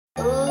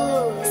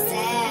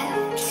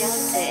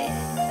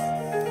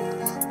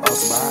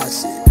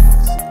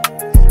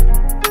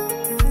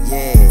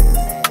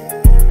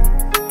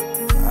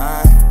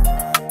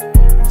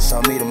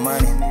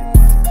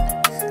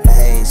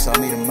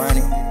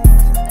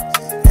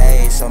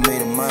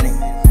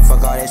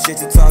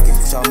shit you talking,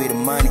 show me the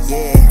money,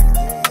 yeah.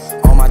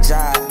 On my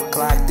job,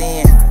 clocked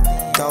in.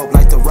 Dope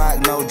like The Rock,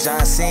 no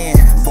Johnson.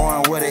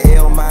 Born with an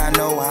ill mind,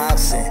 no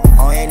Hobson.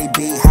 On any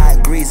beat,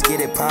 hot grease, get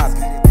it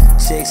poppin'.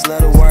 Chicks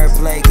love the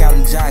wordplay, got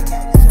them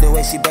jockin'. The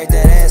way she break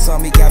that ass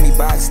on me got me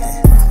boxed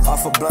in.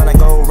 Off a blunt, I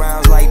go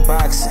rounds like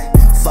boxing.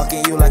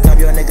 Fucking you like I'm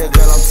your nigga,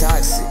 girl, I'm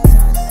toxic.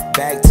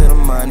 Back to the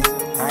money.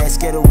 I ain't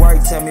scared of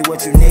work, tell me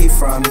what you need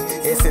from me.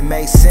 If it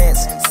makes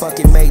sense,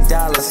 fucking make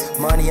dollars.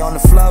 Money on the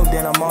flow,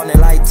 then I'm on it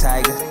like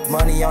Tiger.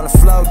 Money on the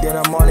flow, then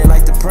I'm on it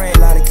like the print.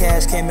 Lot of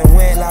cash came and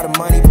went, lot of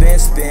money been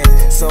spent.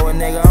 So a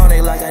nigga on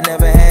it like I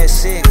never had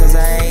shit, cause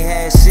I ain't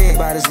had shit.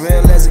 About as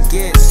real as it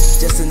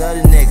gets, just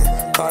another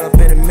nigga caught up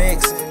in the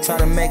mix,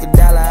 tryna make $1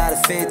 out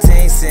of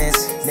 15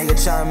 cents. Nigga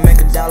tryna make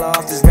 $1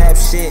 off this rap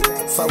shit.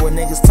 Fuck what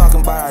niggas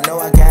talking about, I know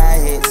I got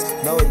hits.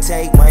 Know it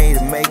take money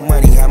to make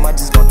money, how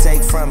much it's gon'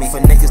 take from me? For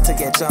niggas to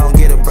catch on,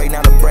 get a break,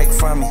 not a break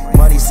from me.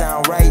 Money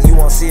sound right, you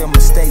won't see a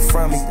mistake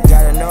from me.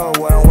 Gotta know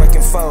what I'm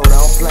working for,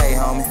 don't play,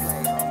 homie.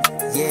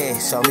 Yeah,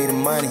 show me the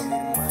money.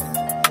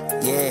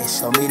 Yeah,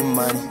 show me the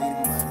money.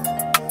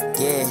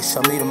 Yeah,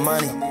 show me the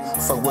money.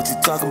 Fuck what you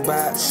talking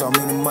about, show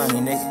me the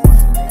money,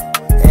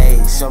 nigga. Hey,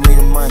 show me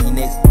the money,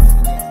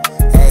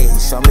 nigga. Hey,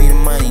 show me the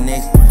money,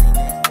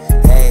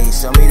 nigga. Hey,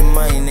 show me the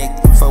money,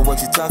 nigga. Fuck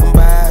what you talking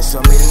about, show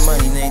me the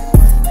money,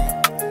 nigga.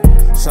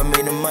 Show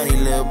me the money,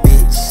 little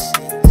bitch.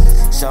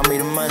 Show me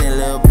the money,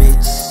 little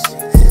bitch.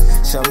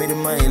 Show me the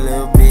money,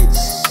 little bitch.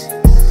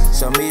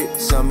 Show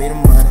me the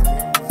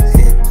money.